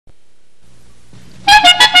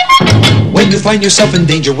when you find yourself in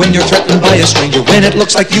danger, when you're threatened by a stranger, when it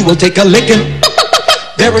looks like you will take a licking,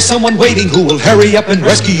 there is someone waiting who will hurry up and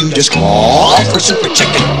rescue you. Just call for Super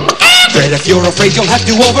Chicken. But if you're afraid, you'll have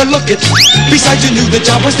to overlook it. Besides, you knew the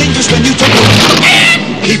job was dangerous when you took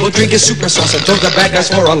it. He will drink his super sauce and throw the bad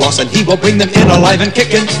guys for a loss, and he will bring them in alive and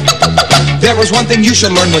kicking. There is one thing you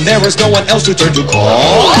should learn when there is no one else to turn to.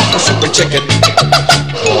 Call for Super Chicken.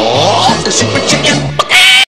 Call for Super Chicken.